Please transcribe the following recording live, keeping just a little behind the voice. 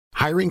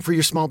Hiring for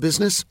your small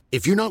business?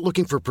 If you're not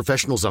looking for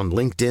professionals on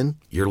LinkedIn,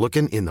 you're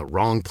looking in the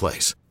wrong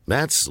place.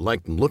 That's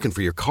like looking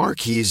for your car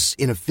keys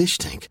in a fish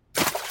tank.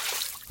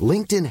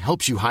 LinkedIn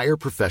helps you hire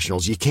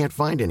professionals you can't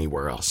find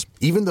anywhere else,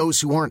 even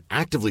those who aren't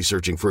actively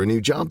searching for a new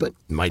job but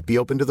might be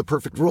open to the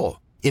perfect role.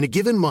 In a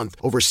given month,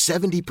 over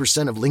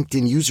 70% of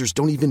LinkedIn users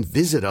don't even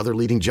visit other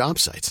leading job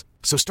sites.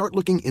 So start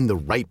looking in the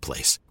right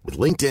place. With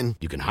LinkedIn,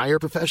 you can hire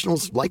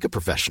professionals like a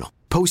professional.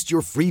 Post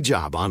your free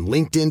job on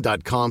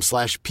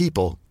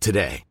linkedin.com/people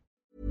today.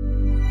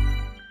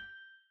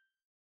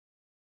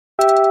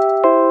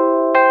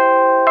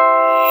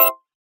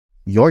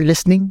 You're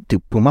listening to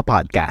Puma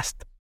Podcast.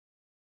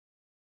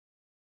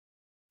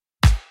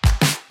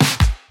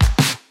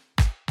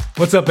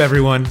 What's up,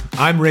 everyone?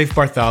 I'm Rafe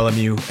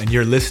Bartholomew, and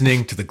you're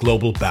listening to The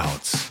Global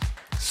Bounce.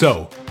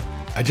 So,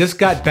 I just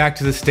got back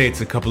to the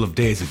States a couple of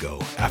days ago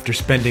after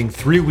spending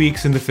 3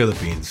 weeks in the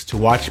Philippines to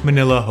watch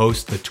Manila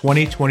host the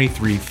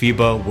 2023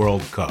 FIBA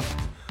World Cup.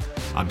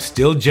 I'm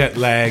still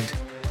jet-lagged,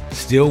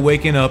 still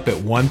waking up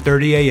at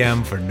 1:30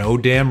 a.m. for no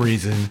damn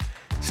reason,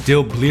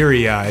 still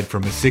bleary-eyed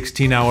from a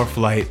 16-hour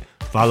flight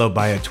followed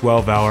by a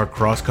 12-hour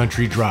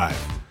cross-country drive.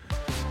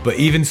 But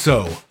even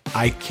so,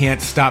 I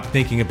can't stop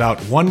thinking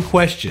about one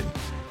question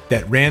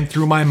that ran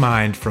through my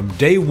mind from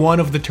day one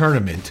of the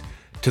tournament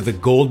to the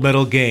gold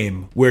medal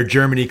game where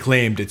Germany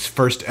claimed its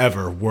first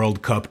ever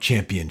World Cup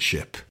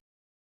championship.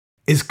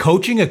 Is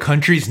coaching a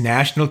country's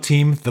national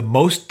team the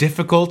most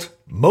difficult,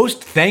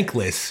 most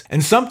thankless,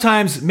 and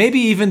sometimes maybe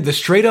even the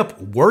straight-up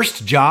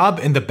worst job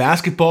in the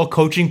basketball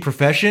coaching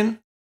profession?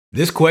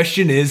 This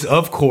question is,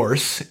 of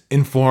course,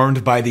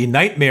 informed by the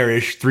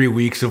nightmarish 3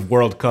 weeks of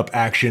World Cup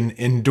action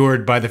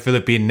endured by the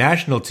Philippine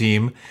national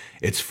team,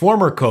 its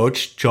former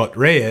coach, Chot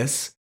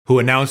Reyes, who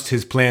announced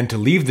his plan to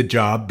leave the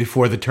job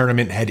before the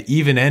tournament had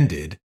even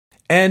ended,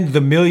 and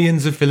the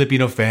millions of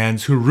Filipino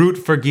fans who root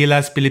for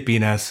Gilas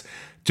Pilipinas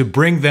to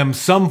bring them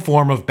some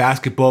form of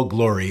basketball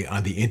glory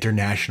on the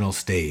international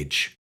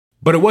stage.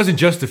 But it wasn't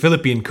just the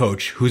Philippine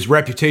coach whose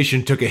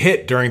reputation took a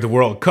hit during the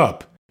World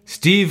Cup.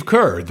 Steve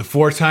Kerr, the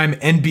four-time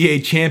NBA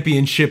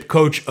championship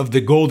coach of the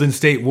Golden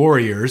State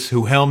Warriors,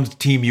 who helmed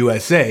Team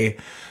USA,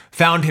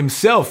 found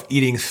himself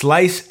eating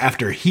slice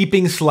after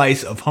heaping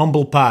slice of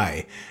humble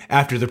pie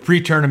after the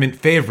pre-tournament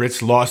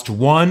favorites lost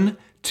 1,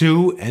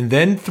 2, and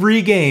then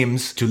 3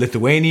 games to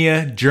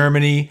Lithuania,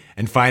 Germany,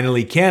 and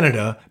finally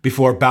Canada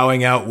before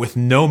bowing out with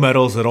no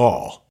medals at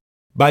all.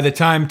 By the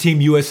time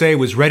Team USA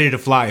was ready to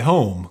fly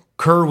home,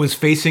 Kerr was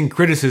facing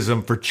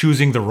criticism for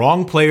choosing the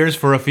wrong players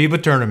for a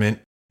FIBA tournament,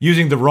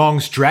 using the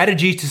wrong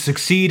strategy to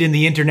succeed in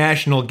the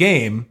international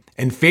game,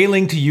 and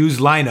failing to use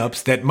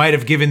lineups that might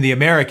have given the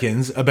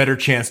Americans a better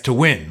chance to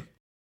win.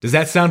 Does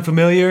that sound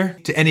familiar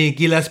to any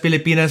Gilas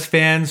Pilipinas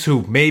fans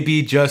who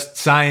maybe just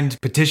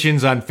signed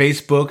petitions on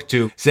Facebook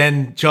to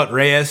send Chot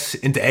Reyes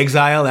into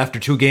exile after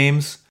 2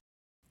 games?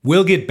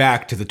 We'll get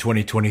back to the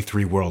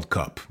 2023 World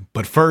Cup,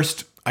 but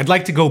first, I'd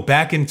like to go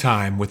back in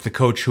time with the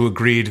coach who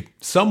agreed,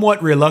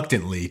 somewhat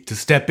reluctantly, to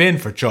step in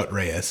for Chot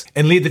Reyes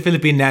and lead the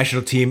Philippine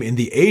national team in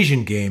the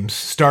Asian Games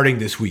starting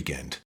this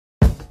weekend.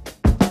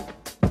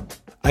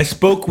 I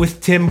spoke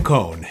with Tim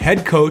Cone,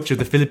 head coach of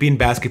the Philippine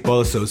Basketball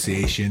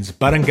Association's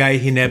Barangay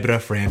Ginebra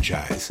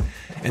franchise,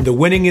 and the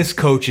winningest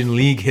coach in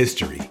league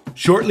history,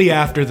 shortly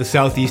after the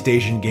Southeast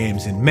Asian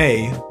Games in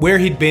May, where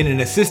he'd been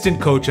an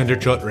assistant coach under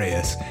Chot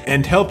Reyes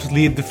and helped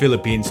lead the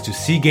Philippines to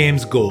SEA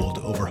Games gold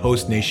over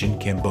host nation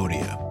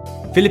Cambodia.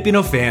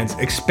 Filipino fans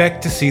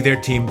expect to see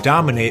their team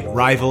dominate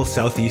rival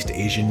Southeast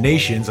Asian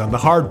nations on the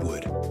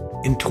hardwood.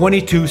 In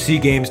 22 SEA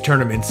Games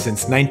tournaments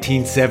since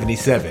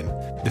 1977,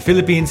 the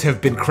Philippines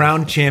have been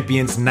crowned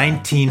champions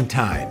 19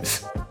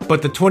 times.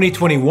 But the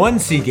 2021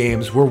 SEA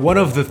Games were one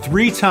of the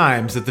 3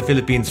 times that the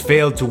Philippines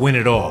failed to win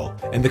it all,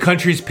 and the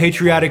country's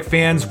patriotic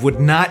fans would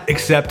not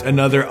accept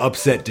another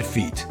upset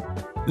defeat.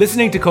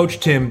 Listening to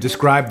Coach Tim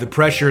describe the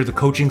pressure the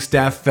coaching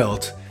staff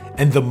felt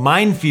and the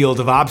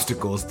minefield of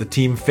obstacles the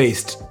team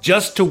faced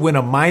just to win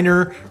a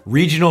minor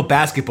regional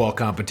basketball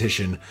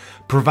competition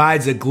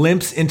provides a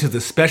glimpse into the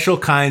special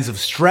kinds of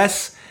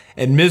stress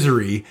and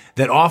misery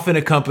that often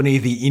accompany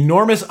the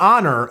enormous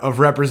honor of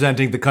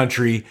representing the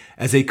country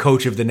as a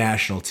coach of the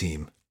national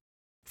team.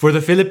 For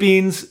the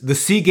Philippines, the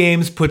SEA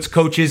Games puts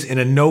coaches in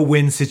a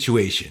no-win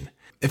situation.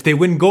 If they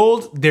win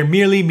gold, they're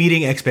merely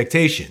meeting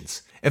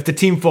expectations. If the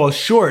team falls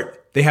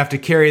short, they have to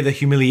carry the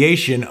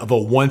humiliation of a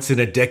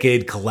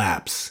once-in-a-decade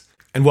collapse.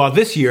 And while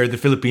this year the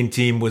Philippine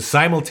team was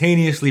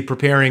simultaneously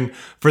preparing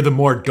for the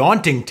more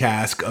daunting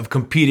task of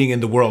competing in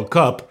the World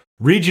Cup,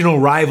 regional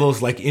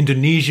rivals like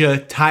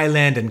Indonesia,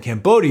 Thailand, and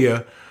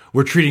Cambodia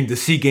were treating the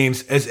SEA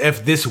Games as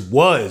if this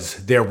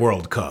was their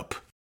World Cup.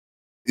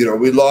 You know,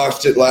 we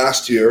lost it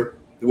last year,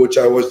 which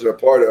I wasn't a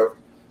part of,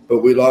 but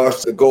we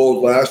lost the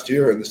gold last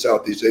year in the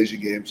Southeast Asian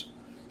Games.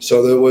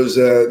 So there was,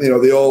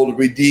 the old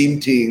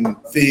redeem team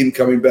theme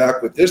coming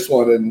back with this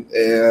one.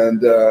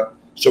 And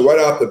so right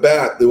off the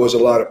bat, there was a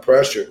lot of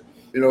pressure.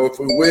 You know, if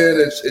we win,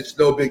 it's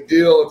no big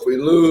deal. If we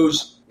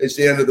lose, it's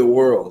the end of the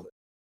world.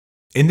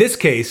 In this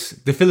case,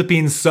 the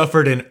Philippines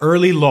suffered an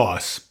early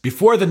loss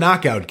before the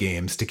knockout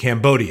games to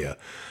Cambodia,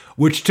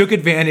 which took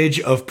advantage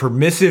of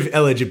permissive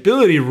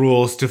eligibility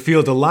rules to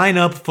field a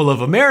lineup full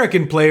of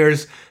American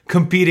players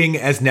competing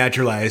as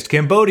naturalized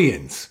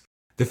Cambodians.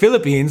 The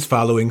Philippines,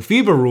 following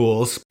FIBA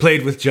rules,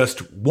 played with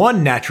just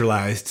one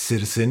naturalized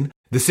citizen,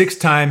 the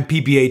 6-time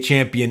PBA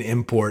champion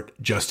import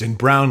Justin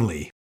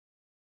Brownlee.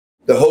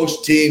 The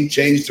host team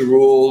changed the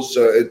rules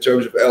in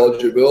terms of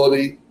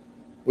eligibility.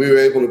 We were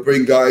able to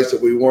bring guys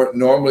that we weren't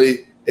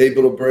normally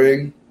able to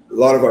bring. A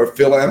lot of our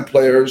Phil-Am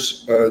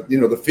players, the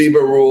FIBA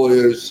rule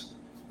is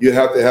you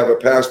have to have a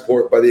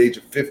passport by the age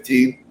of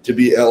 15 to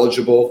be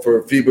eligible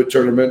for FIBA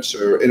tournaments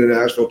or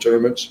international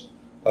tournaments.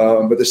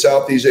 But the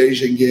Southeast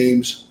Asian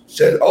Games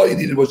said all you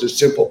needed was a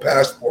simple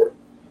passport.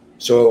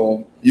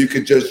 So you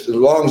could just, as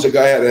long as a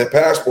guy had a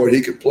passport,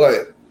 he could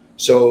play.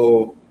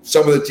 So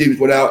some of the teams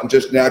went out and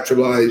just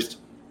naturalized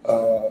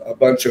a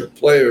bunch of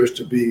players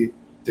to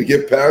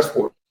give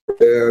passports.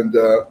 And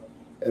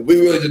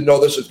we really didn't know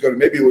this was going to,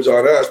 maybe it was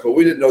on us, but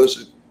we didn't know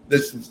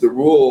this is the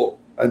rule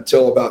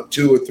until about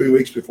 2 or 3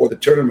 weeks before the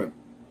tournament.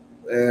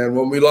 And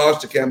when we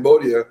lost to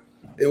Cambodia,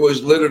 it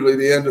was literally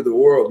the end of the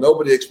world.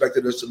 Nobody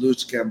expected us to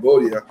lose to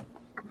Cambodia.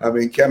 I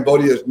mean,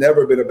 Cambodia has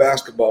never been a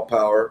basketball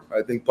power.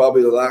 I think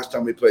probably the last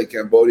time we played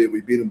Cambodia,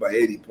 we beat them by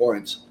 80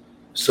 points.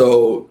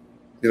 So,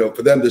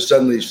 for them to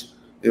suddenly,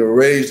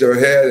 raise their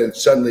head and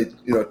suddenly,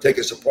 take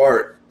us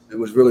apart, it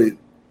was really,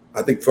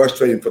 I think,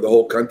 frustrating for the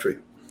whole country.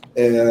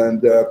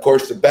 And, of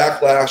course, the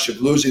backlash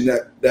of losing and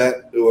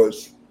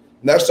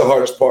that's the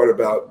hardest part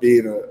about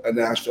being a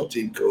national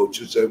team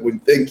coach, is that when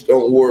things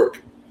don't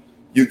work,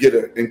 you get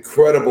an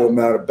incredible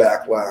amount of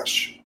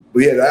backlash.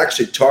 We had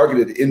actually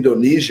targeted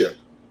Indonesia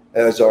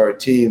as our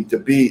team to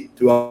beat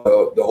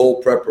throughout the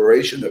whole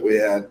preparation that we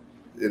had.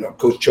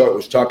 Coach Chart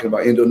was talking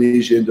about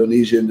Indonesia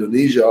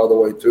all the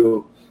way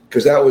through,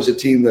 because that was a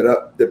team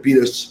that beat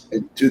us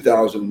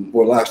in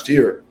last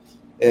year.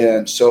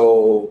 And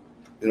so,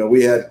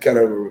 we had kind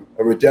of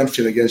a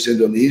redemption against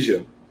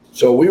Indonesia.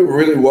 So we were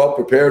really well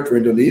prepared for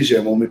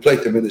Indonesia when we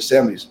played them in the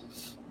semis.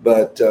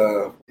 But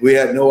we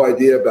had no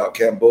idea about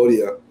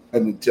Cambodia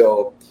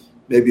until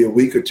maybe a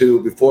week or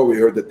two before we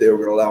heard that they were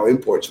going to allow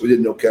imports. We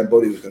didn't know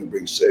Cambodia was going to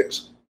bring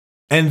 6.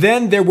 And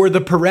then there were the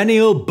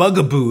perennial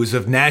bugaboos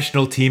of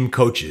national team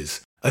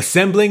coaches,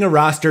 assembling a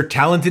roster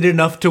talented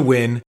enough to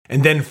win,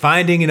 and then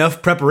finding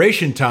enough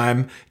preparation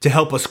time to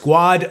help a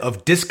squad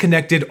of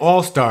disconnected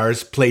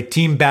all-stars play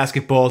team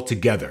basketball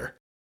together.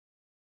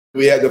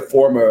 We had to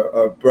form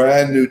a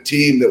brand new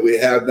team that we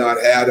have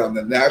not had on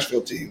the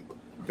national team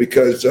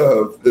because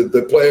of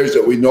the players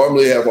that we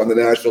normally have on the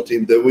national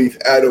team that we've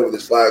had over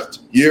this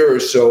last year or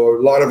so. A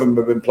lot of them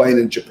have been playing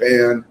in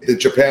Japan. The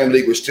Japan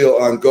League was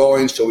still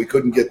ongoing, so we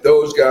couldn't get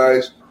those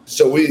guys.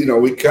 So we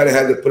kind of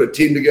had to put a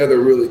team together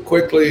really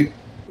quickly.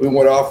 We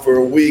went off for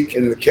a week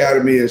in an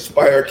academy,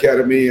 Inspire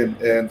Academy,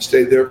 and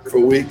stayed there for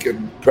a week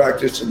and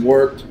practiced and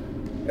worked.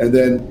 And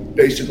then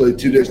basically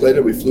 2 days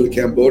later, we flew to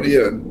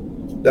Cambodia,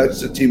 and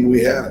that's the team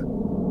we had.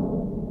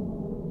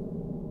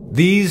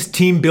 These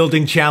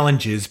team-building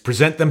challenges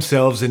present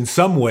themselves in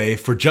some way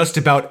for just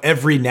about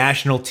every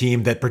national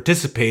team that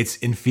participates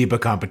in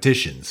FIBA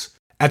competitions.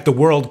 At the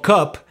World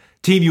Cup,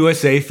 Team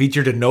USA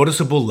featured a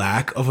noticeable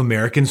lack of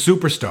American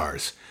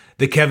superstars,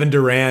 the Kevin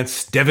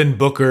Durant's, Devin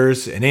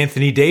Booker's, and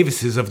Anthony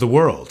Davis's of the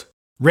world.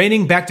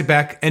 Reigning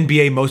back-to-back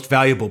NBA Most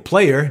Valuable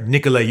Player,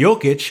 Nikola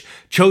Jokic,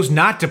 chose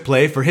not to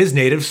play for his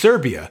native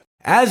Serbia,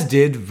 as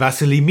did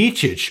Vasilij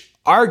Micic,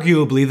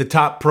 arguably the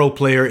top pro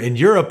player in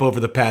Europe over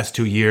the past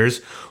 2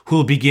 years,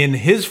 who'll begin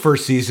his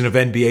first season of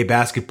NBA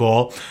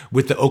basketball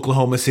with the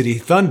Oklahoma City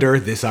Thunder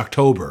this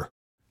October.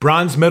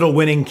 Bronze medal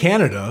winning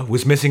Canada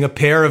was missing a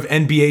pair of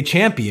NBA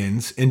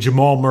champions in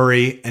Jamal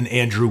Murray and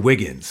Andrew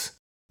Wiggins.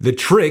 The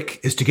trick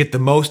is to get the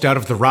most out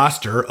of the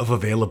roster of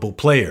available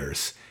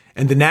players,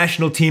 and the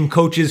national team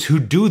coaches who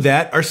do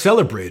that are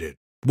celebrated,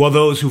 while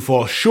those who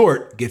fall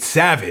short get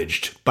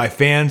savaged by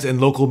fans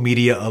and local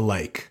media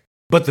alike.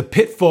 But the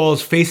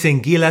pitfalls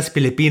facing Gilas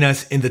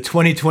Pilipinas in the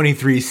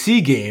 2023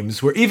 SEA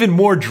Games were even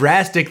more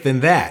drastic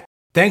than that,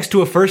 thanks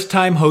to a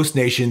first-time host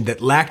nation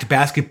that lacked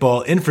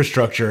basketball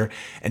infrastructure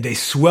and a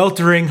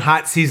sweltering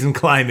hot season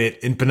climate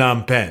in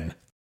Phnom Penh.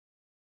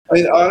 I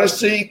mean,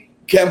 honestly,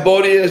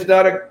 Cambodia is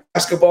not a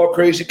basketball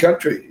crazy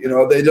country.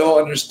 They don't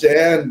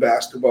understand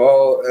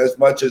basketball as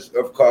much as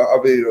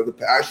the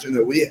passion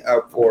that we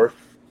have for.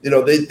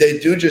 They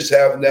do just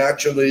have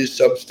naturally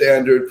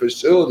substandard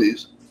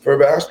facilities for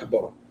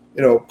basketball.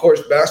 Of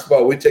course,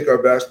 basketball, we take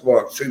our basketball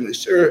extremely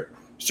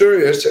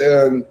serious,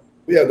 and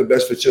we have the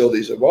best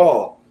facilities of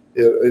all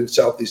in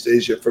Southeast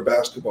Asia for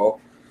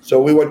basketball.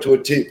 So we went to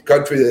a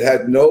country that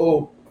had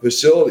no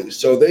facilities.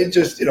 So they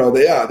just,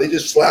 they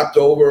just slapped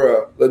over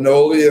a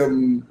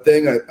linoleum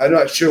thing. I'm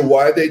not sure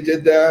why they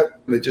did that.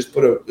 They just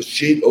put a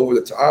sheet over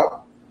the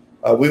top.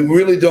 We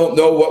really don't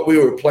know what we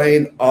were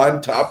playing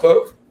on top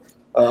of.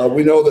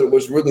 We know that it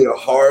was really a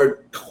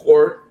hard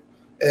court.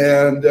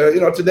 And,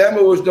 to them,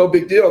 it was no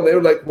big deal. And they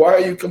were like, why are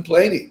you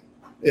complaining?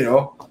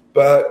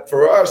 But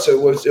for us, it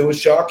was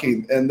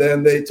shocking. And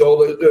then they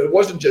told us, it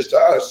wasn't just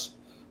us,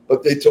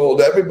 but they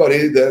told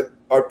everybody that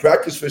our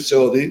practice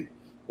facility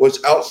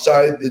was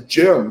outside the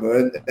gym.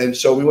 And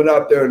so we went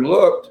out there and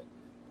looked,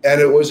 and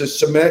it was a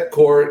cement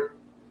court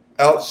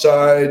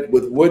outside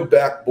with wood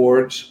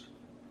backboards.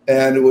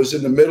 And it was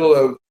in the middle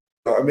of,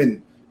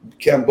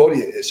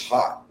 Cambodia is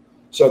hot.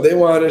 So they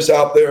wanted us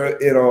out there,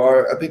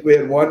 I think we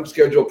had one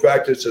scheduled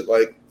practice at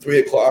like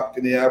 3:00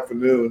 in the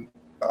afternoon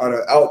on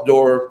an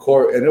outdoor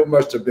court. And it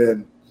would have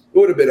been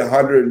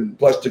 100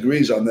 plus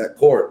degrees on that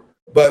court.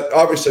 But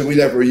obviously we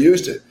never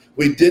used it.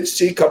 We did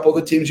see a couple of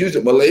the teams use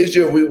it.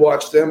 Malaysia, we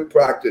watched them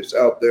practice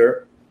out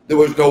there. There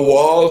was no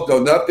walls, no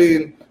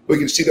nothing. We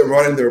could see them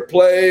running their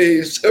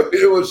plays.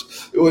 It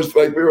was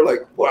like, we were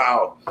like,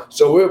 wow.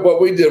 So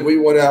what we did, we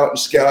went out and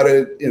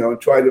scouted,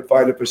 tried to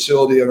find a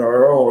facility on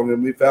our own.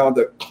 And we found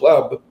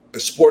a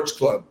sports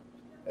club,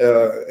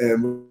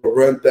 and we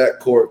rent that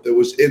court that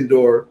was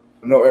indoor,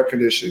 no air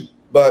conditioning.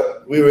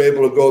 But we were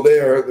able to go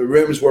there. The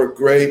rims weren't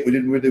great. We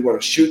didn't really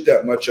want to shoot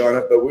that much on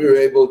it, but we were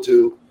able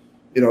to,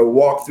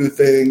 walk through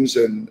things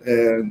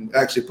and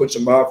actually put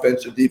some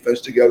offense and defense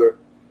together.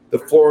 The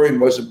flooring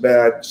wasn't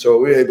bad, so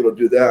we were able to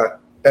do that.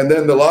 And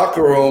then the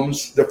locker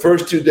rooms, the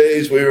first 2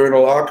 days we were in a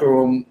locker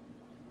room,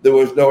 there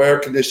was no air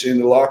conditioning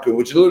in the locker room,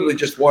 which is literally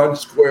just one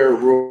square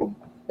room.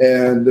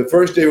 And the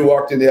first day we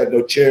walked in, they had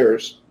no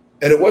chairs.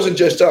 And it wasn't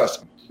just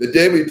us. The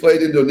day we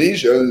played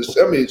Indonesia in the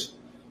semis,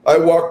 I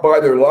walked by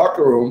their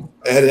locker room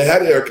and it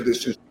had air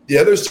conditioning. The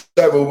other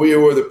side where we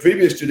were the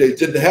previous 2 days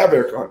didn't have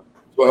air con.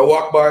 So I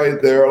walked by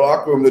their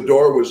locker room, the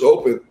door was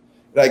open,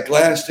 and I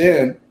glanced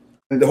in,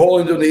 and the whole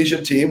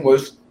Indonesian team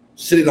was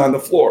sitting on the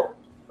floor.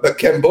 But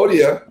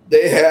Cambodia,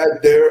 they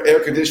had their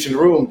air-conditioned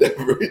room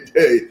every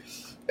day.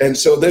 And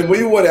so then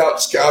we went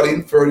out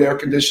scouting for an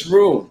air-conditioned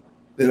room,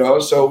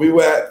 So we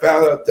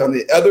found out on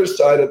the other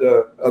side of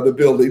the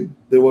building,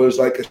 there was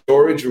like a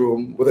storage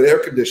room with an air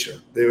conditioner.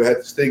 They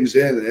had things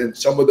in, and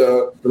some of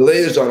the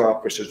liaison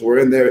officers were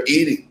in there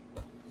eating.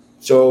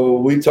 So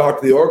we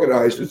talked to the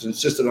organizers,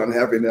 insisted on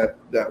having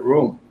that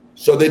room.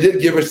 So they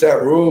did give us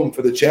that room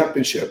for the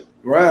championship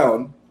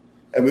round,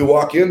 and we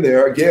walk in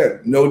there,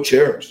 again, no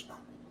chairs.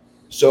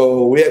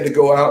 So we had to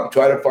go out and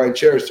try to find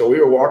chairs. So we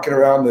were walking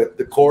around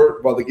the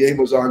court while the game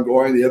was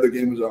ongoing, the other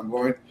game was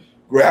ongoing,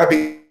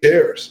 grabbing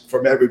chairs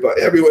from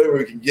everywhere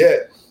we could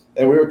get.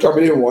 And we were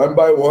coming in one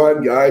by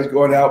one, guys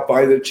going out,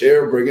 finding a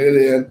chair, bringing it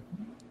in.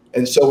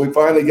 And so we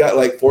finally got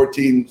like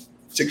 14,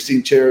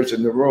 16 chairs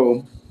in the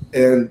room.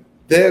 And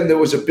then there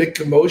was a big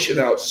commotion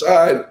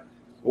outside.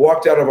 We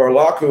walked out of our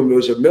locker room. There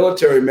was a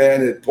military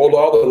man that pulled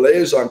all the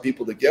liaison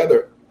people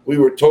together. We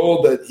were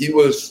told that he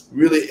was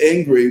really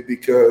angry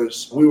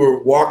because we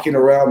were walking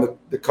around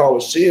the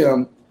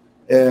Coliseum,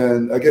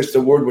 and I guess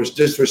the word was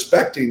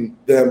disrespecting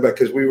them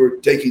because we were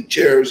taking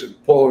chairs and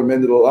pulling them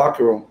into the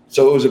locker room.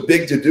 So it was a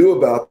big to-do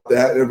about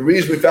that. And the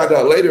reason we found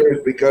out later is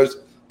because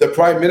the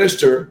Prime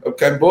Minister of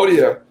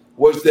Cambodia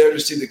was there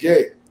to see the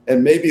game.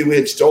 And maybe we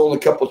had stolen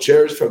a couple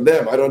chairs from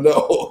them. I don't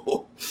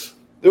know.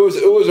 It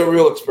was a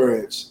real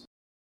experience.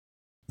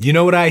 You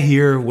know what I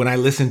hear when I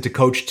listen to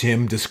Coach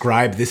Tim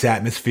describe this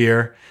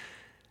atmosphere?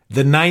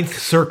 The ninth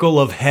circle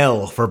of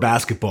hell for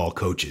basketball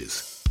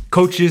coaches.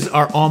 Coaches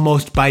are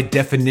almost by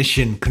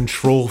definition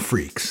control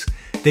freaks.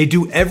 They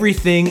do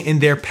everything in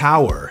their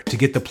power to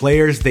get the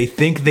players they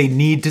think they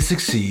need to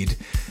succeed,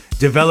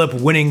 develop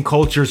winning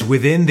cultures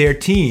within their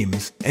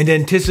teams, and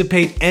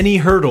anticipate any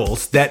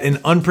hurdles that an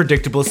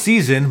unpredictable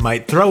season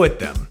might throw at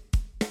them.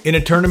 In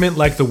a tournament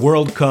like the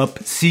World Cup,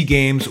 SEA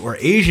Games, or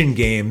Asian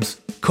Games,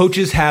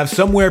 coaches have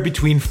somewhere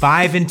between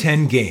 5 and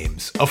 10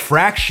 games, a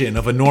fraction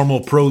of a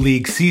normal pro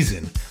league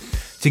season,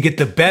 to get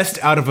the best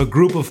out of a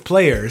group of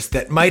players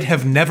that might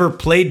have never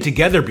played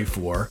together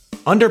before,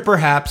 under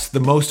perhaps the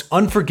most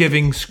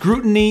unforgiving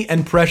scrutiny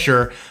and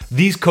pressure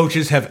these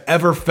coaches have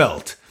ever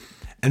felt.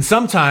 And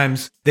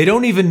sometimes they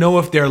don't even know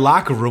if their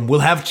locker room will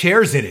have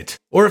chairs in it,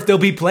 or if they'll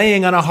be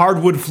playing on a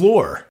hardwood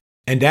floor.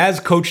 And as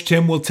Coach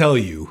Tim will tell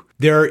you,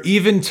 there are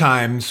even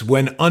times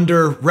when,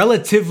 under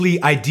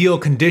relatively ideal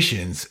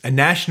conditions, a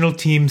national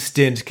team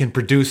stint can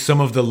produce some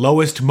of the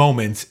lowest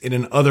moments in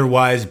an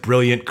otherwise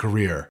brilliant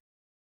career.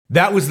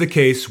 That was the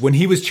case when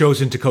he was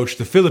chosen to coach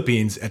the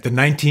Philippines at the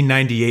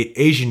 1998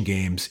 Asian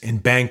Games in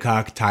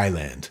Bangkok,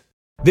 Thailand.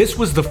 This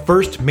was the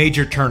first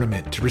major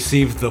tournament to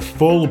receive the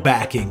full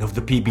backing of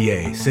the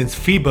PBA since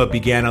FIBA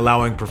began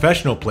allowing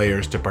professional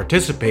players to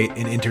participate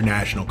in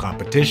international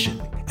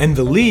competition. And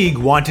the league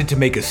wanted to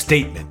make a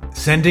statement,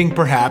 sending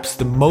perhaps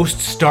the most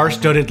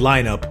star-studded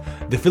lineup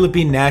the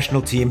Philippine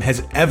national team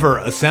has ever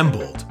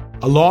assembled,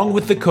 along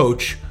with the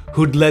coach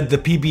who'd led the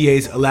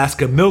PBA's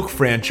Alaska Milk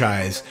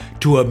franchise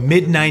to a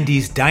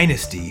mid-90s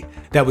dynasty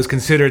that was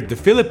considered the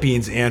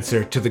Philippines'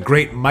 answer to the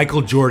great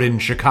Michael Jordan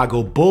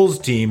Chicago Bulls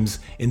teams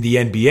in the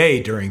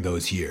NBA during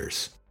those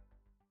years.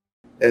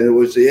 And it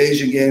was the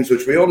Asian Games,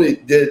 which we only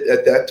did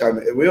at that time.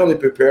 We only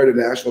prepared a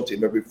national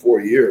team every 4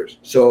 years.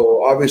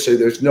 So obviously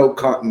there's no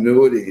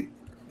continuity.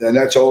 And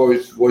that's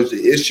always was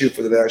the issue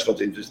for the national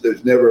team.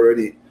 There's never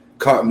any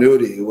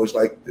continuity. It was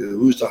like,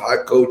 who's the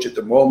hot coach at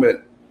the moment?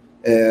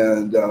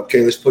 And,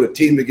 okay, let's put a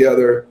team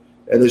together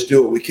and let's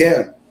do what we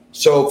can.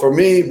 So for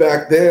me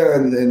back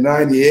then in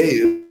 98,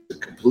 it was a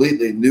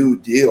completely new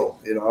deal.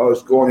 I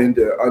was going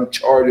into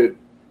uncharted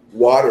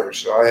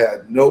waters. I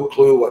had no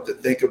clue what to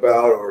think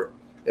about or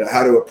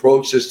how to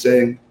approach this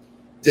thing.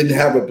 Didn't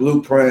have a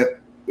blueprint.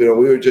 We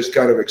were just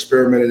kind of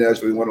experimenting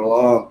as we went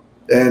along.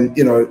 And,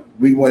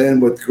 we went in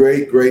with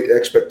great, great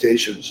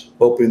expectations,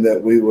 hoping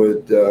that we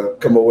would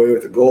come away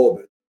with a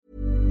gold.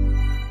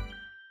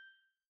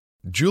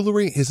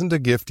 Jewelry isn't a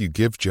gift you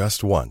give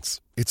just once.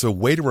 It's a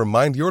way to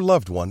remind your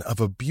loved one of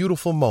a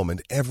beautiful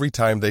moment every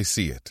time they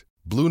see it.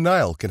 Blue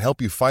Nile can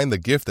help you find the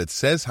gift that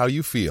says how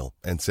you feel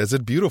and says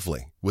it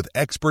beautifully, with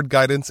expert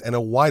guidance and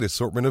a wide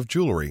assortment of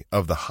jewelry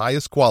of the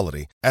highest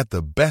quality at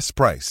the best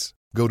price.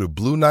 Go to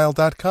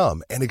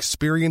BlueNile.com and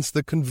experience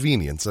the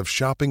convenience of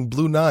shopping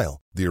Blue Nile,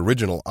 the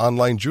original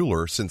online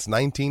jeweler since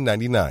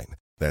 1999.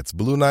 That's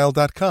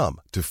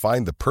BlueNile.com to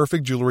find the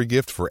perfect jewelry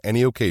gift for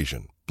any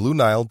occasion.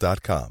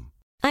 BlueNile.com.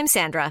 I'm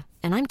Sandra,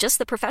 and I'm just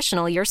the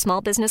professional your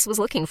small business was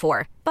looking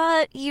for.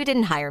 But you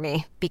didn't hire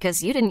me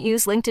because you didn't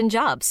use LinkedIn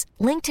Jobs.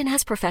 LinkedIn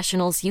has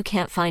professionals you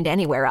can't find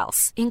anywhere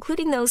else,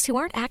 including those who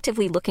aren't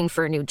actively looking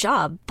for a new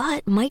job,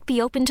 but might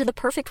be open to the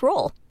perfect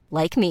role,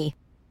 like me.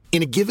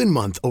 In a given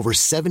month, over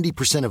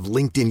 70% of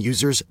LinkedIn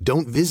users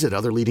don't visit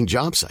other leading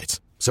job sites.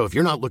 So if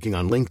you're not looking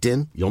on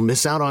LinkedIn, you'll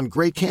miss out on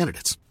great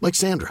candidates like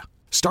Sandra.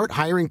 Start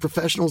hiring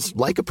professionals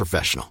like a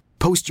professional.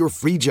 Post your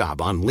free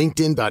job on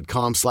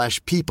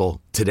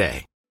linkedin.com/people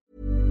today.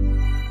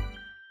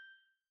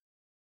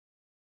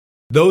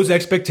 Those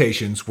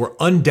expectations were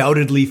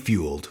undoubtedly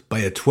fueled by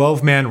a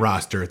 12-man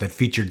roster that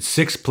featured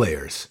 6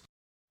 players: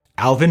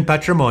 Alvin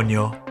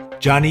Patrimonio,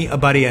 Johnny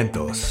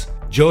Abarientos,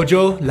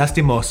 Jojo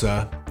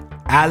Lastimosa,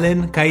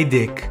 Alan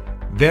Caidic,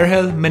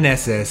 Vergel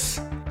Meneses,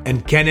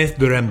 and Kenneth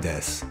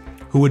Duremdes,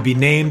 who would be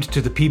named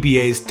to the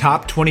PBA's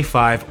top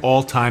 25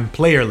 all-time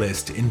player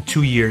list in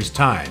 2 years'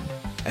 time,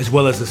 as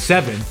well as a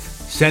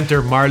 7th,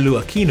 center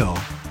Marlu Aquino,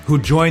 who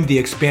joined the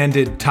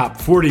expanded top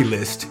 40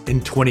 list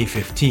in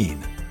 2015.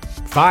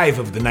 5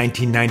 of the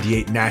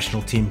 1998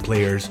 national team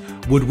players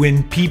would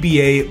win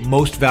PBA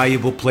Most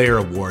Valuable Player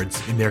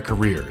awards in their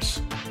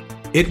careers.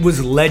 It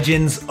was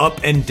legends up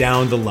and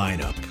down the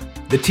lineup.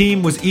 The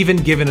team was even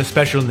given a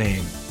special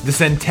name, the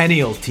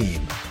Centennial Team,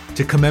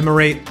 to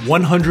commemorate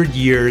 100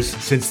 years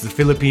since the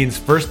Philippines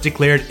first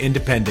declared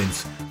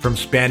independence from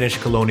Spanish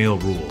colonial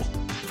rule.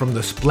 From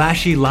the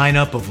splashy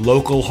lineup of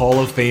local Hall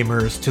of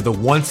Famers to the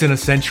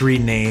once-in-a-century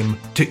name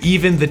to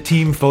even the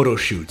team photo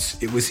shoots,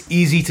 it was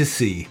easy to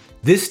see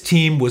this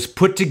team was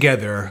put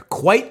together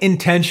quite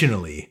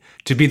intentionally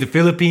to be the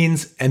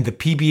Philippines and the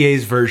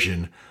PBA's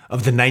version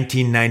of the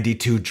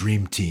 1992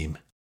 Dream Team.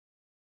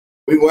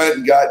 We went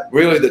and got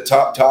really the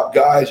top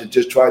guys and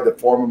just tried to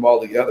form them all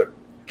together.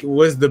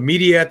 Was the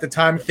media at the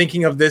time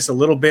thinking of this a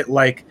little bit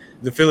like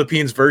the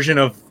Philippines version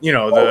of,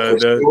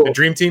 the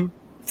Dream Team?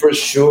 For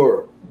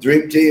sure.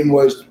 Dream Team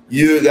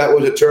that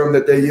was a term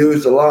that they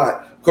used a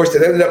lot. Of course,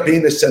 it ended up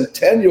being the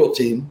Centennial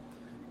Team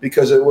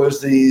because it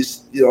was the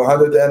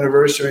 100th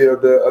anniversary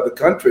of the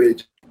country.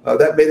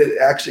 That made it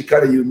actually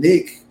kind of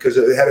unique because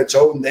it had its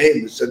own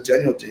name, the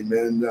Centennial Team.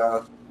 And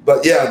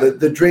but yeah,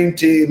 the Dream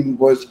Team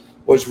was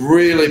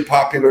really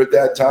popular at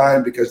that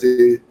time because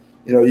the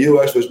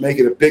U.S. was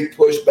making a big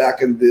push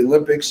back in the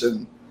Olympics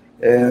and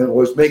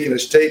was making a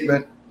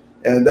statement,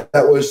 and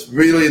that was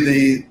really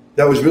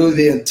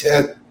the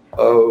intent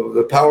of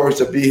the powers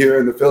that be here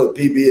in the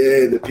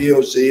PBA and the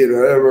POC and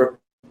whatever.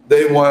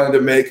 They wanted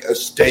to make a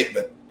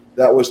statement.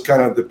 That was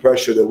kind of the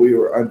pressure that we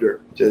were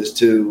under, just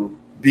to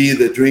be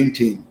the Dream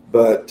Team.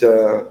 But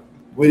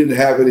we didn't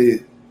have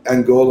any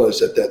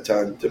Angolas at that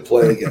time to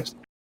play against.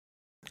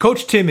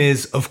 Coach Tim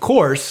is, of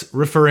course,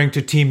 referring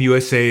to Team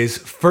USA's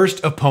first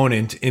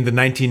opponent in the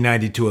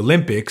 1992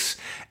 Olympics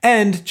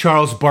and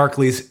Charles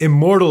Barkley's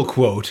immortal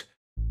quote,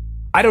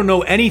 "I don't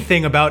know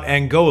anything about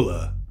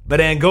Angola, but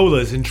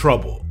Angola's in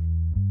trouble."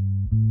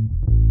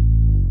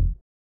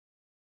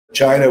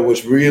 China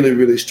was really,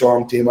 really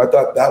strong team. I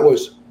thought that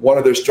was one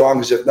of their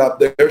strongest, if not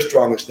their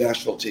strongest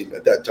national team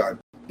at that time.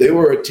 They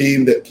were a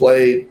team that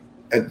played,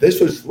 and this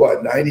was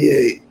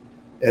 98.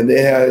 And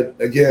they had,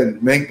 again,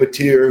 Meng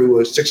Patir, who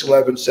was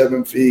 6'11",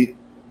 7 feet,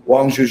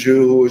 Wang Zhuzhu,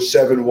 who was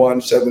 7'1",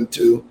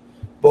 7'2",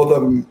 both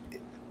of them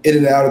in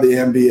and out of the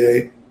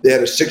NBA. They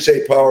had a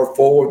 6'8" power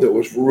forward that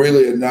was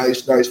really a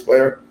nice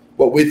player.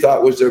 What we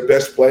thought was their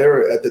best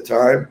player at the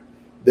time.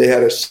 They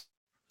had a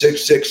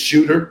 6'6"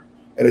 shooter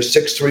and a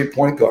 6'3"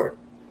 point guard.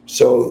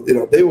 So,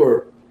 they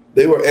were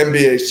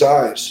NBA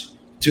size,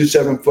 2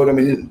 7-foot. I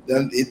mean,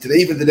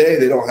 even today,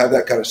 they don't have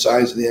that kind of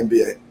size in the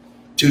NBA.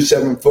 2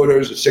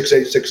 7-footers, a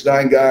 6'8",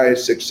 6'9" guy, a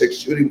 6'6"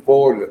 shooting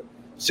forward,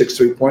 a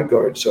 6'3" point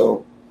guard.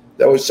 So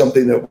that was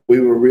something that we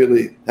were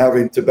really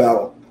having to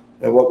battle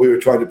and what we were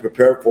trying to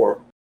prepare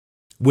for.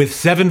 With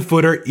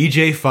 7-footer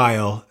EJ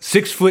File,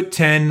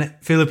 6'10"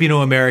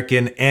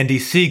 Filipino-American Andy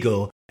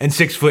Siegel, and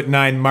 6'9"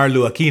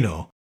 Marlu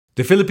Aquino,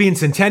 The Philippine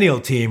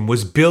Centennial team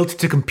was built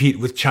to compete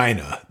with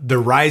China, the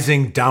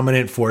rising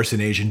dominant force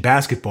in Asian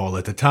basketball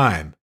at the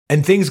time,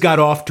 and things got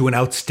off to an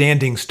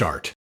outstanding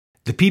start.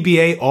 The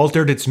PBA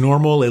altered its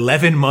normal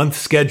 11-month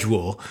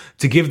schedule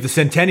to give the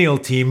Centennial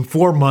team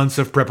 4 months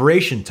of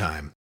preparation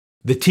time.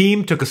 The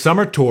team took a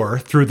summer tour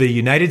through the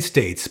United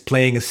States,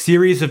 playing a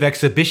series of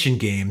exhibition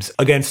games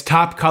against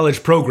top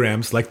college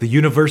programs like the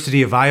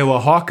University of Iowa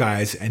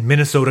Hawkeyes and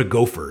Minnesota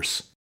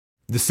Gophers.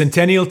 The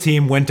Centennial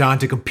team went on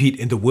to compete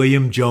in the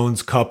William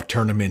Jones Cup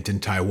tournament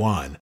in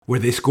Taiwan, where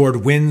they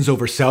scored wins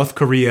over South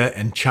Korea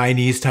and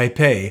Chinese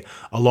Taipei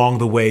along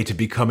the way to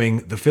becoming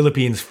the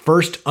Philippines'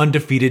 first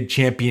undefeated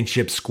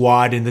championship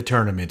squad in the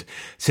tournament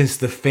since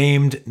the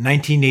famed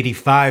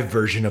 1985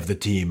 version of the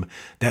team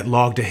that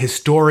logged a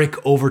historic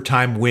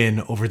overtime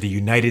win over the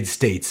United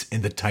States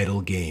in the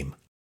title game.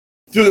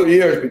 Through the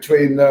years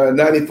between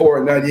 94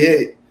 and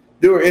 98,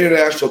 there were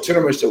international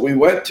tournaments that we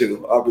went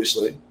to,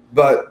 obviously,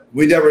 but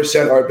we never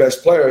sent our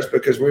best players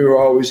because we were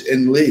always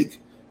in league.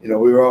 We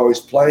were always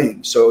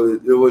playing. So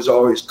there was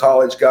always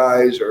college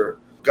guys or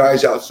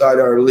guys outside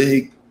our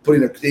league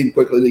putting a team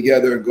quickly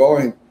together and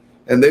going.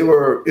 And they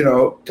were,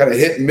 kind of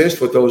hit and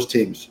miss with those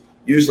teams,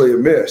 usually a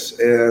miss.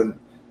 And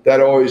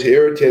that always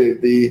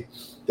irritated the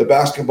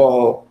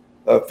basketball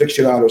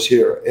aficionados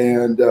here.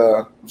 And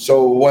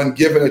so when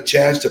given a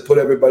chance to put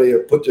a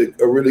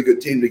really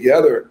good team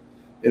together,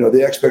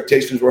 the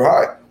expectations were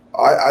high.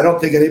 I don't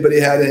think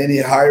anybody had any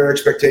higher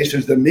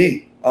expectations than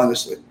me,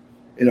 honestly.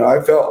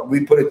 I felt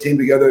we put a team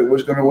together that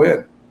was going to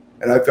win.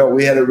 And I felt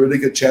we had a really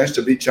good chance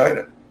to beat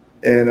China.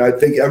 And I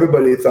think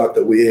everybody thought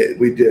that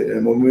we did.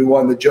 And when we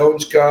won the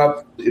Jones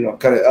Cup,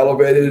 kind of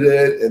elevated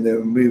it. And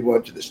then we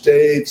went to the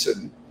States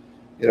and,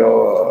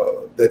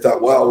 they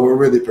thought, wow, we're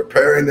really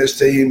preparing this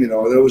team.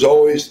 There was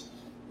always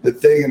the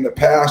thing in the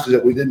past is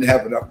that we didn't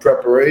have enough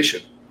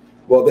preparation.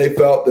 Well, they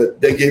felt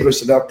that they gave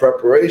us enough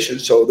preparation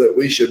so that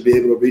we should be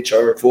able to reach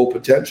our full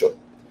potential.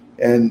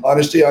 And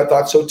honestly, I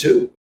thought so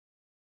too.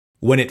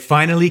 When it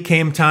finally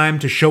came time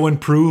to show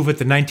and prove at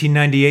the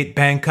 1998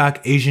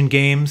 Bangkok Asian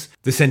Games,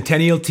 the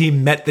Centennial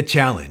team met the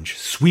challenge,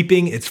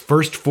 sweeping its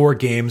first 4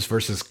 games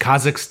versus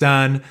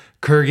Kazakhstan,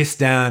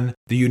 Kyrgyzstan,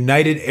 the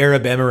United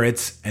Arab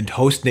Emirates, and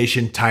host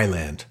nation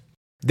Thailand.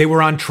 They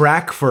were on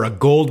track for a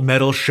gold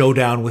medal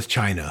showdown with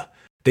China.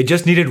 They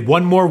just needed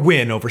one more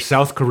win over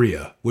South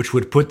Korea, which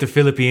would put the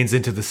Philippines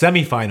into the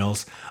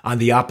semifinals on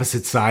the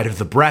opposite side of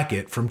the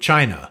bracket from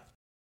China.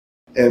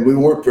 And we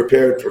weren't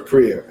prepared for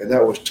Korea, and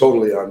that was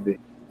totally on me.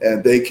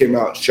 And they came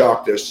out and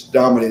shocked us,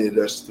 dominated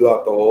us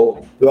throughout the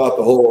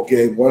whole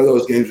game. One of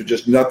those games where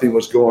just nothing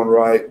was going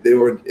right. They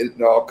were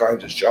hitting all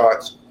kinds of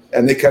shots,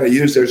 and they kind of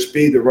used their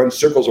speed to run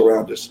circles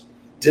around us.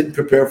 Didn't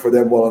prepare for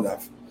them well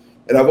enough.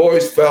 And I've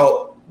always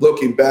felt,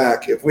 looking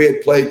back, if we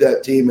had played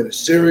that team in a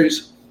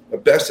series, a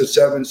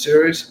best-of-7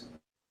 series,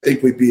 I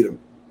think we beat them.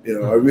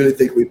 I really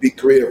think we beat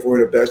Korea if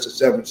we're in a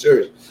best-of-7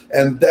 series.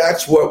 And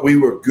that's what we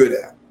were good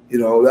at.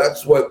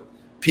 That's what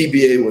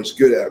PBA was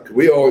good at.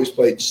 We always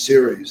played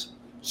series.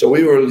 So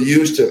we were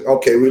used to,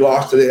 okay, we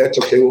lost today, that's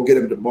okay, we'll get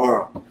them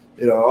tomorrow.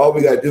 All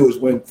we got to do is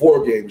win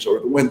 4 games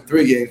or win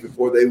 3 games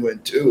before they win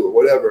 2 or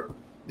whatever.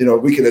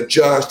 We can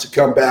adjust to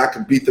come back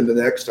and beat them the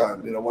next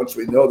time, once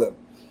we know them.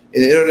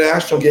 In an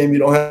international game, you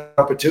don't have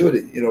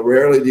opportunity.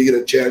 Rarely do you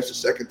get a chance the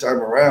second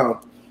time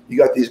around. You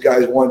got these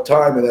guys one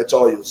time, and that's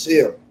all you'll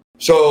see them.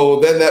 So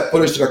then that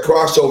put us in a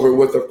crossover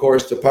with, of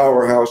course, the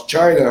powerhouse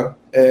China.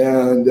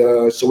 And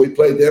so we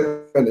played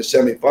them in the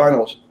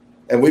semifinals,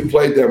 and we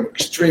played them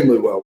extremely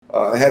well.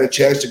 I had a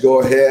chance to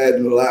go ahead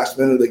in the last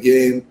minute of the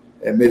game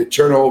and made a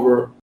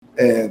turnover,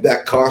 and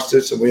that cost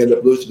us, and we ended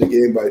up losing the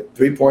game by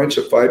 3 points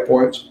or 5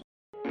 points.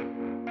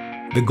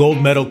 The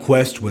gold medal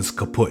quest was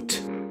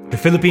kaput. The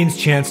Philippines'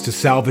 chance to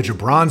salvage a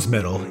bronze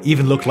medal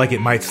even looked like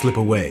it might slip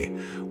away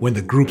when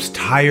the group's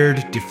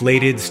tired,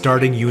 deflated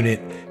starting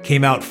unit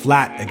came out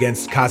flat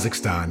against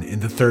Kazakhstan in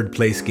the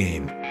third-place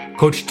game.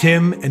 Coach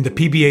Tim and the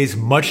PBA's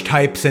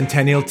much-hyped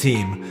Centennial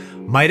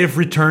team might have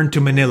returned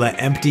to Manila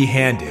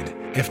empty-handed,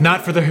 if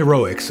not for the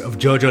heroics of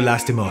Jojo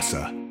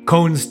Lastimosa,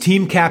 Cone's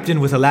team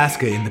captain with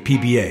Alaska in the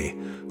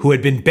PBA, who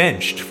had been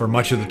benched for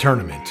much of the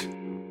tournament.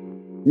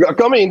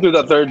 Coming into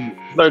the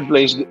third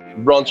place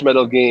bronze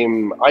medal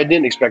game, I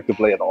didn't expect to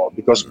play at all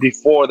because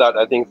before that,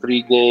 I think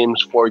 3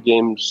 games, 4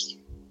 games,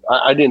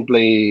 I didn't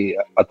play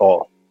at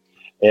all.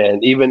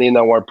 And even in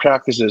our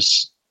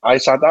practices, I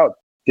sat out.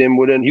 Tim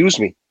wouldn't use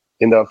me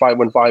in the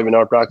 5-on-5 in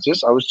our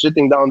practice. I was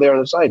sitting down there on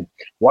the side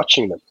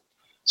watching them.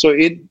 So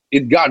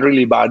it got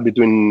really bad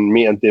between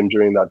me and Tim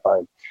during that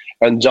time.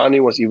 And Johnny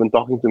was even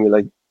talking to me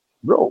like,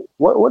 bro,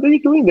 what are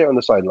you doing there on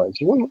the sidelines?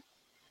 No,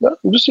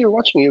 I'm just here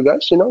watching you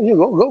guys. You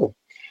go.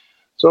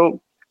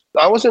 So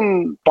I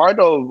wasn't part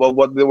of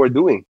what they were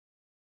doing.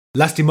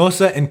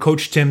 Lastimosa and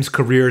Coach Tim's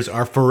careers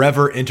are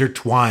forever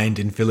intertwined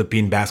in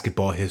Philippine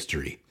basketball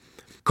history.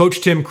 Coach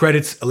Tim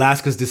credits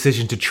Alaska's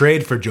decision to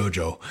trade for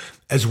Jojo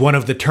as one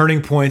of the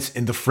turning points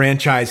in the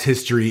franchise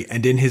history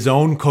and in his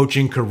own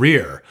coaching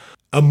career,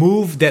 a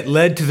move that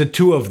led to the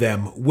two of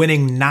them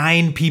winning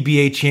 9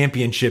 PBA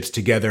championships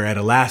together at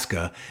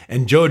Alaska,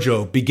 and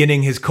JoJo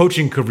beginning his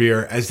coaching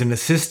career as an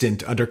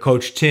assistant under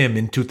Coach Tim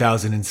in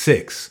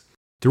 2006.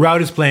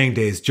 Throughout his playing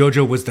days,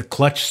 JoJo was the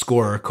clutch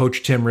scorer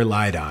Coach Tim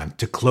relied on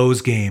to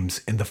close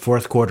games in the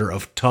fourth quarter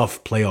of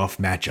tough playoff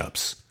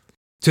matchups.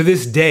 To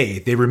this day,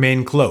 they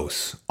remain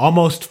close,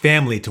 almost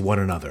family to one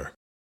another.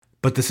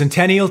 But the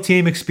Centennial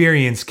team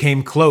experience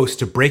came close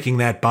to breaking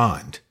that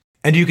bond.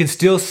 And you can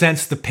still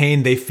sense the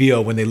pain they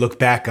feel when they look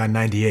back on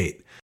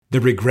 '98,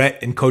 the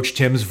regret in Coach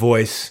Tim's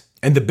voice,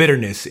 and the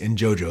bitterness in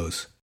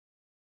JoJo's.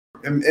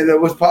 And it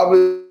was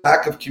probably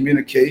lack of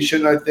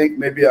communication, I think,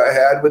 maybe I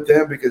had with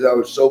them because I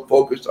was so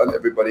focused on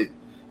everybody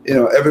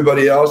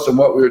else and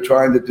what we were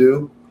trying to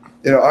do.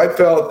 I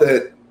felt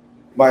that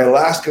my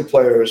Alaska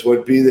players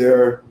would be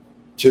there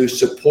to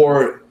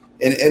support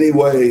in any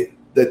way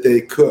that they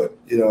could,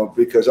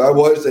 because I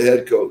was the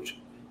head coach,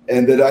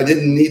 and that I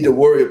didn't need to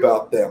worry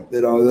about them. They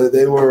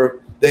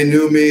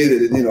knew me.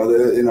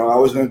 That I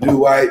was going to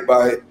do right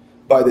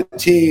by the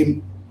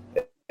team,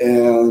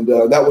 and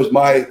that was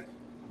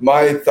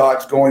my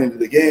thoughts going into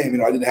the game.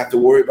 I didn't have to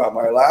worry about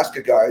my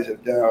Alaska guys. If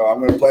I'm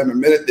going to play them a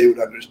minute, they would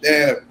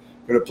understand. If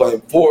I'm going to play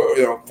them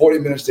 40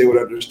 minutes, they would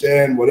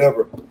understand.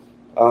 Whatever,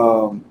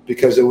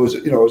 because it was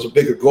a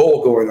bigger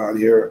goal going on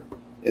here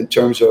in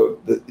terms of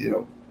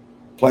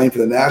playing for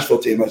the national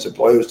team as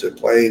opposed to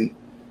playing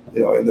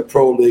in the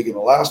pro league in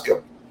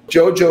Alaska.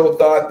 JoJo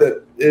thought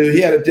that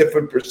he had a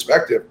different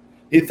perspective.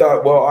 He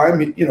thought, well,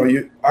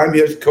 I'm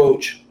his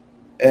coach,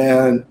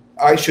 and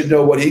I should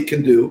know what he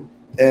can do.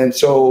 And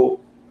so,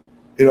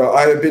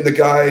 I have been the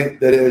guy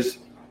that has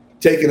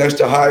taken us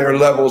to higher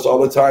levels all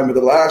the time with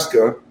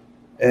Alaska,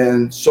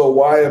 and so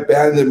why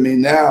abandon me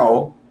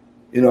now?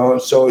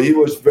 So he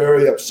was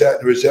very upset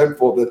and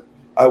resentful that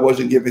I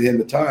wasn't giving him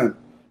the time.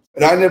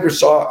 And I never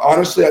saw,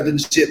 honestly, I didn't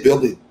see it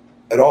building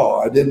at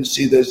all. I didn't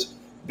see this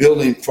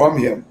building from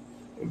him,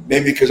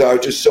 maybe because I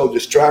was just so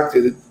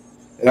distracted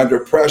and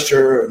under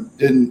pressure and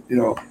didn't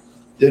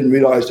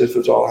realize this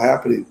was all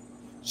happening.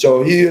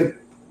 So he had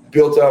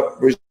built up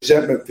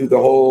resentment through the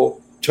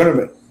whole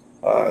tournament.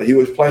 He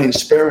was playing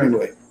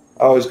sparingly.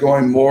 I was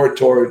going more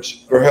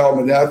towards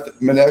Verhel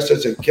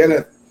Meneses and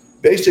Kenneth,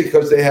 basically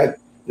because they had,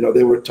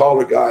 they were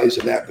taller guys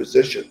in that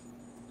position.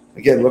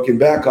 Again, looking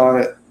back on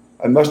it,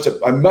 I must have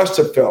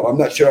felt, I'm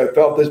not sure I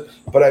felt this,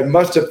 but I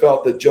must have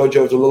felt that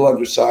JoJo was a little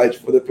undersized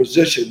for the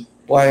position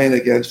playing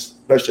against,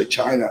 especially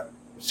China.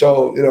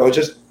 So,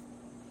 just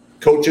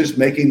coaches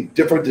making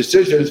different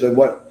decisions than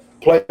what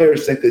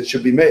players think that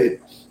should be made.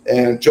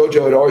 And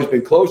JoJo had always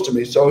been close to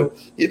me, so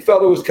he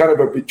felt it was kind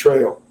of a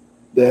betrayal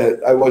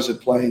that I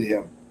wasn't playing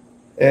him.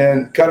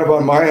 And kind of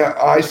on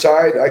my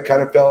side, I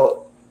kind of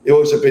felt it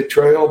was a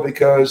betrayal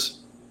because,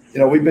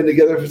 we've been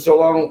together for so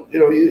long,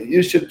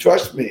 you should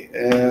trust me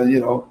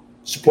and,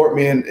 support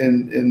me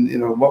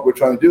in what we're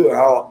trying to do and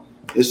how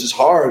this is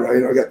hard.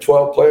 I got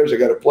 12 players I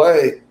got to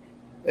play.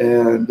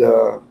 And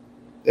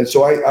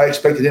so I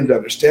expected him to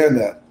understand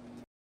that.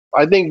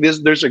 I think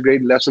there's a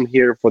great lesson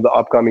here for the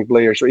upcoming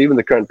players or even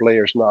the current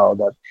players now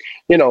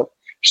that,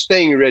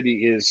 staying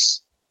ready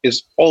is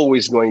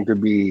always going to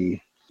be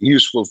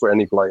useful for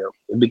any player,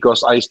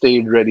 because I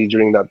stayed ready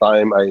during that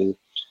time.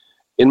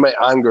 In my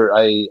anger,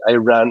 I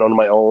ran on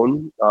my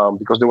own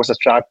because there was a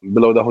track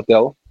below the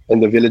hotel in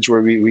the village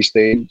where we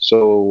stayed.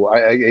 So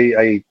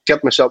I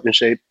kept myself in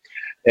shape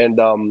and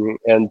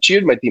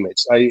cheered my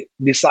teammates. I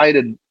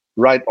decided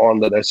right on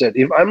that I said,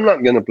 if I'm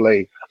not going to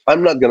play,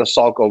 I'm not going to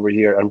sulk over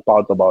here and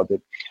pout about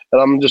it.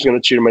 And I'm just going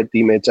to cheer my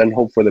teammates and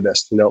hope for the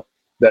best,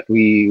 that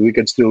we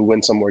could still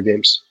win some more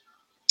games.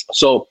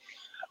 So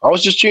I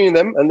was just cheering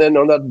them. And then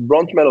on that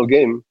bronze medal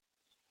game,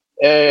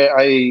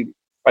 I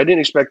didn't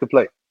expect to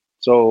play.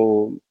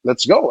 So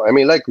let's go.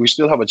 We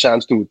still have a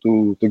chance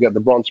to get the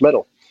bronze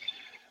medal.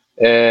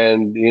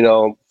 And,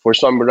 for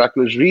some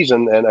miraculous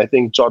reason, and I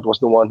think Chot was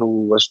the one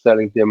who was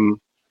telling him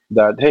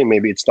that, hey,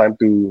 maybe it's time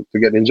to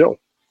get in Joe.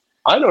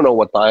 I don't know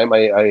what time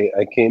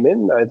I came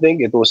in. I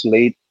think it was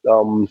late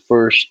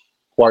first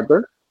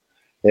quarter.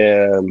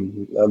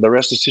 And the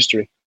rest is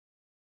history.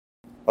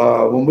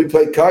 When we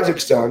played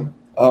Kazakhstan,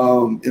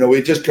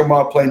 we just come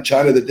out playing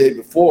China the day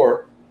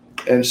before.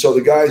 And so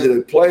the guys that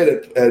had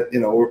played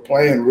were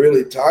playing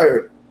really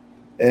tired.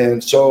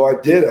 And so I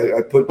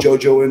put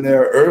JoJo in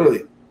there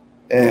early.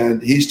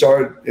 And he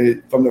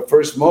started from the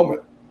first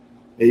moment.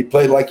 He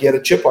played like he had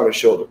a chip on his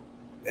shoulder.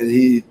 And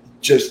he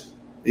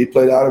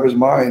played out of his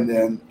mind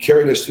and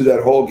carried us through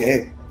that whole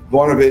game.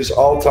 One of his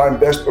all-time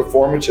best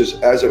performances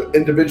as an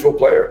individual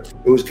player.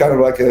 It was kind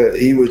of like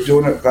he was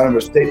doing a kind of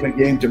a statement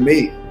game to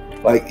me.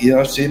 Like,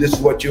 see, this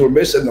is what you were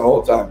missing the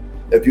whole time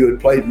if you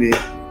had played me,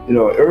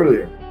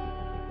 earlier.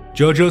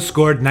 JoJo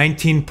scored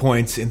 19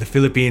 points in the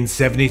Philippines'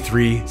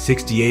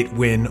 73-68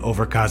 win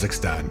over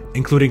Kazakhstan,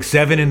 including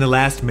 7 in the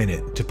last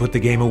minute to put the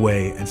game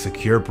away and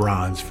secure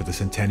bronze for the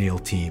Centennial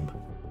team.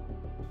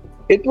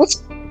 It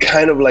was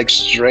kind of like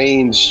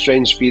strange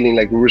feeling,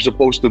 like we were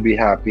supposed to be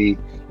happy.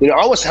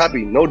 I was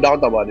happy, no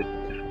doubt about it.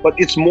 But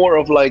it's more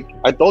of like,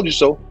 I told you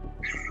so.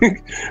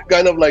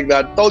 kind of like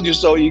that. Told you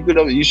so.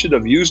 You should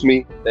have used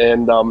me.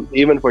 And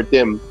even for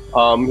Tim,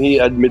 he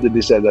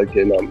admittedly said that,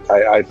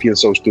 I feel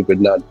so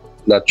stupid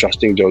not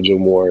trusting Jojo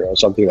more or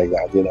something like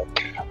that.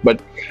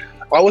 But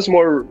I was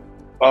more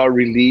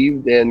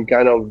relieved, and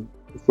kind of,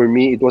 for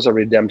me, it was a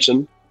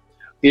redemption.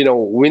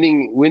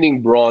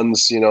 Winning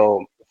bronze,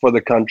 for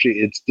the country,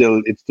 it's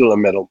still a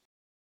medal.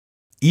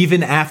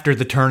 Even after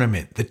the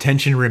tournament, the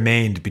tension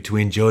remained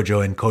between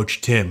Jojo and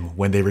Coach Tim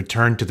when they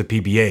returned to the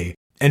PBA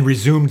and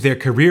resumed their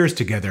careers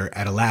together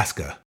at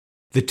Alaska.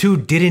 The two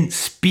didn't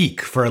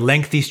speak for a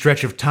lengthy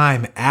stretch of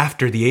time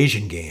after the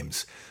Asian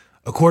Games.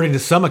 According to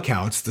some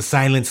accounts, the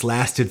silence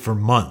lasted for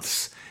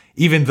months,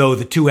 even though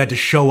the two had to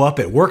show up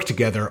at work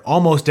together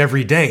almost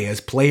every day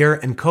as player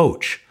and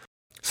coach.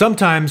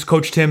 Sometimes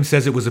Coach Tim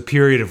says it was a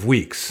period of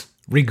weeks.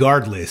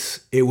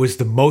 Regardless, it was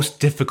the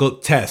most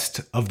difficult test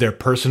of their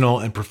personal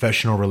and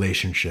professional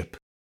relationship.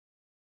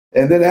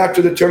 And then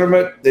after the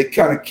tournament, they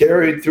kind of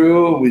carried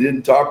through. We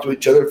didn't talk to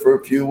each other for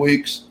a few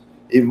weeks.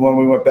 Even when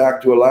we went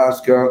back to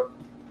Alaska,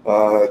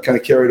 kind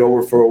of carried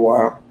over for a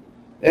while.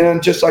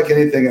 And just like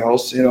anything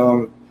else,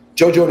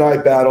 Jojo and I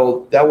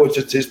battled. That was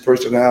just his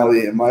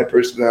personality and my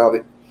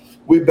personality.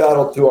 We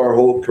battled through our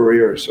whole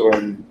career. So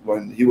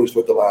when he was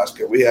with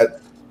Alaska, we had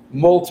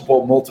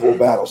multiple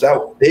battles.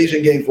 The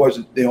Asian Games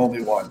wasn't the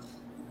only one.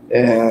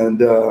 And,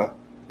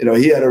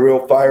 he had a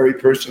real fiery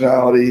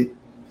personality.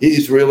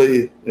 He's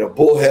really,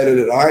 bullheaded,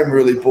 and I'm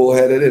really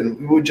bullheaded, and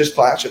we would just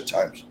clash at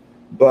times.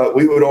 But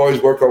we would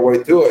always work our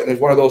way through it. And it's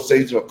one of those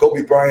things,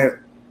 Kobe Bryant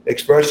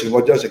expression,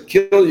 what doesn't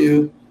kill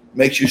you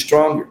makes you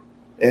stronger.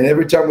 And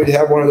every time we'd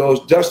have one of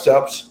those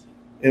dust-ups,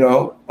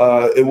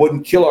 it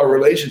wouldn't kill our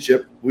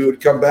relationship. We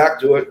would come back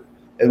to it.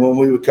 And when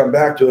we would come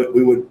back to it,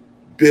 we would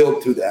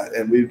build through that,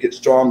 and we would get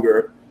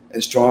stronger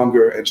and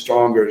stronger and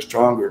stronger and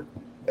stronger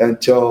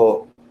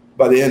until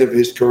by the end of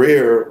his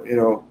career,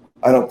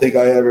 I don't think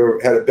I ever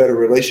had a better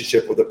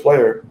relationship with a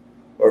player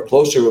or a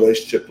closer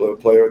relationship with a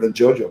player than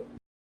Jojo.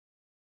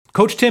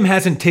 Coach Tim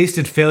hasn't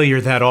tasted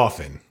failure that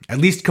often, at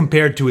least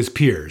compared to his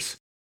peers.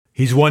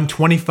 He's won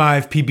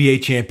 25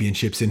 PBA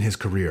championships in his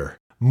career,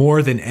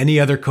 more than any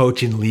other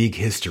coach in league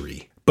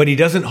history. But he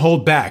doesn't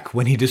hold back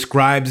when he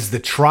describes the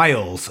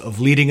trials of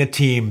leading a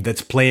team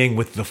that's playing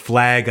with the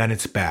flag on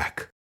its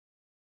back.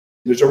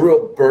 There's a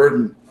real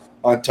burden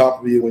on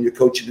top of you when you're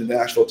coaching the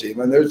national team.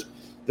 And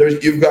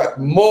you've got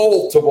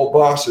multiple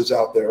bosses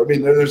out there. I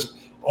mean, there's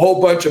a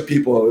whole bunch of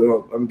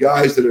people,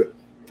 guys that are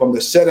from the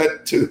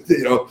Senate to,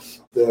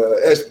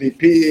 the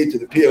SVP to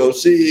the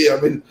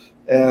POC.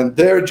 And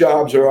their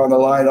jobs are on the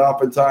line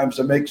oftentimes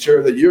to make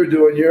sure that you're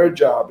doing your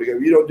job. Because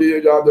if you don't do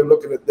your job, they're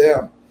looking at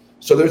them.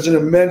 So there's an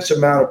immense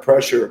amount of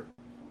pressure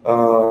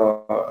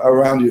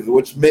around you,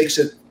 which makes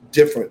it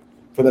different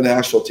for the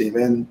national team.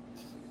 And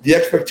the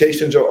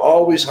expectations are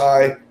always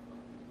high,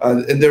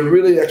 and they're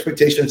really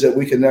expectations that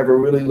we can never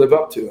really live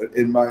up to,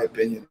 in my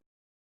opinion.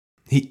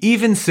 He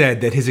even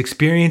said that his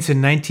experience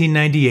in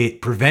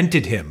 1998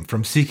 prevented him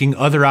from seeking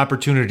other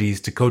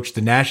opportunities to coach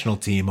the national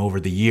team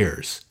over the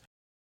years.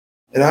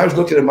 And I was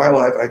looking at my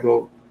life, I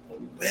go,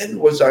 when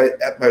was I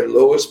at my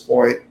lowest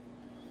point?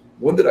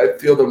 When did I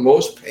feel the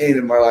most pain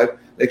in my life,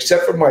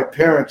 except for my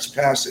parents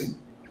passing?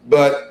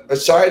 But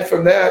aside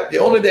from that, the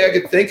only thing I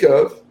could think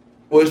of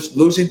was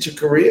losing to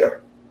Korea.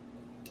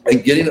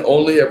 And getting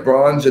only a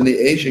bronze in the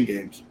Asian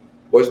Games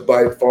was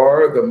by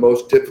far the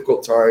most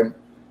difficult time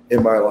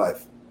in my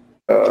life,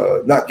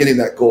 not getting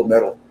that gold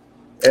medal.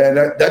 And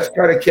that's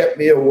kind of kept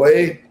me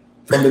away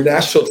from the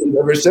national team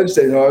ever since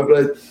then.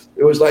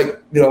 It was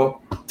like,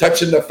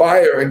 touching the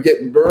fire and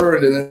getting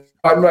burned. And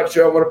I'm not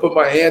sure I want to put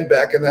my hand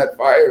back in that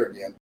fire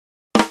again.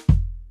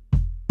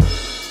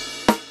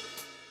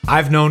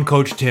 I've known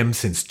Coach Tim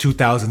since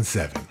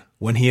 2007,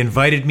 when he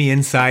invited me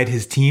inside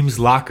his team's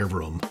locker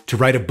room to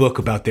write a book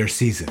about their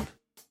season.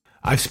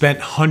 I've spent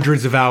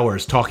hundreds of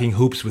hours talking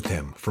hoops with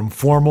him, from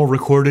formal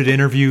recorded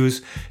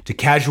interviews to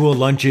casual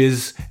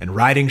lunches and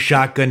riding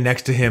shotgun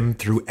next to him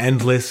through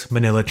endless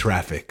Manila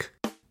traffic.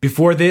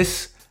 Before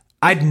this,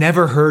 I'd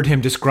never heard him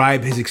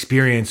describe his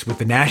experience with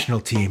the national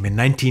team in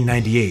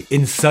 1998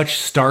 in such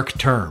stark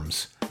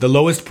terms. The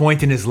lowest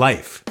point in his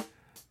life.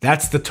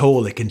 That's the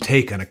toll it can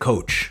take on a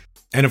coach.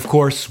 And of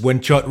course, when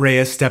Chot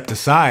Reyes stepped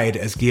aside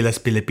as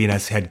Gilas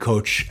Pilipinas head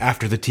coach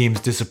after the team's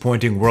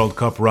disappointing World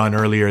Cup run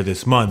earlier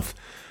this month,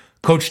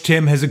 Coach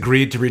Tim has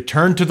agreed to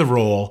return to the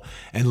role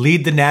and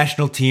lead the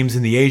national teams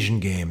in the Asian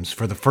Games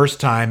for the first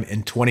time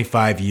in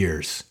 25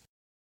 years.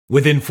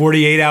 Within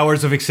 48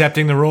 hours of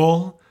accepting the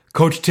role,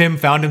 Coach Tim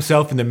found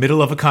himself in the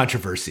middle of a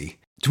controversy,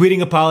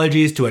 tweeting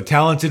apologies to a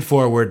talented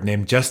forward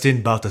named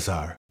Justin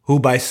Baltazar, who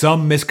by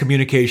some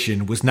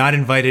miscommunication was not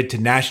invited to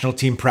national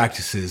team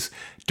practices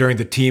during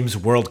the team's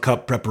World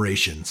Cup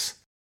preparations.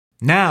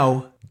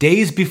 Now,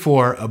 days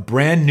before a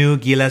brand new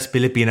Gilas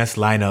Pilipinas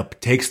lineup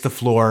takes the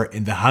floor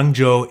in the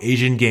Hangzhou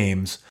Asian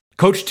Games,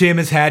 Coach Tim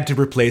has had to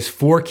replace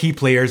 4 key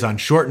players on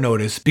short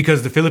notice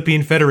because the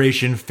Philippine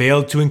Federation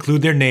failed to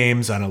include their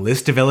names on a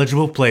list of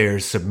eligible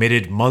players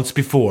submitted months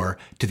before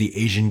to the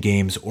Asian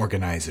Games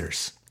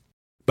organizers.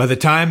 By the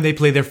time they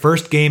play their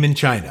first game in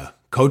China,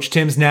 Coach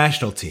Tim's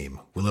national team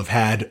will have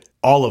had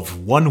all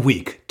of 1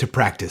 week to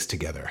practice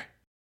together.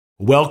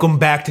 Welcome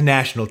back to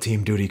national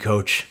team duty,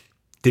 Coach.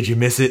 Did you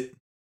miss it?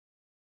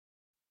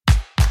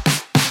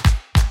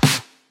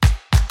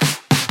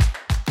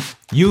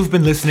 You've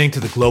been listening to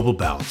The Global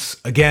Bounce.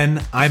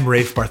 Again, I'm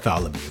Rafe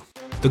Bartholomew.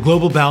 The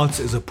Global Bounce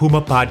is a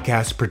Puma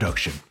Podcast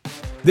production.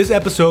 This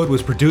episode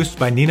was produced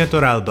by Nina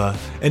Torralba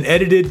and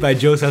edited by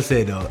Joe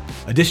Salcedo.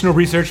 Additional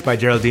research by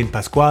Geraldine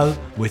Pascual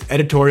with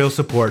editorial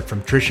support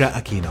from Trisha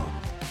Aquino.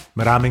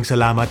 Maraming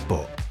salamat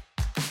po.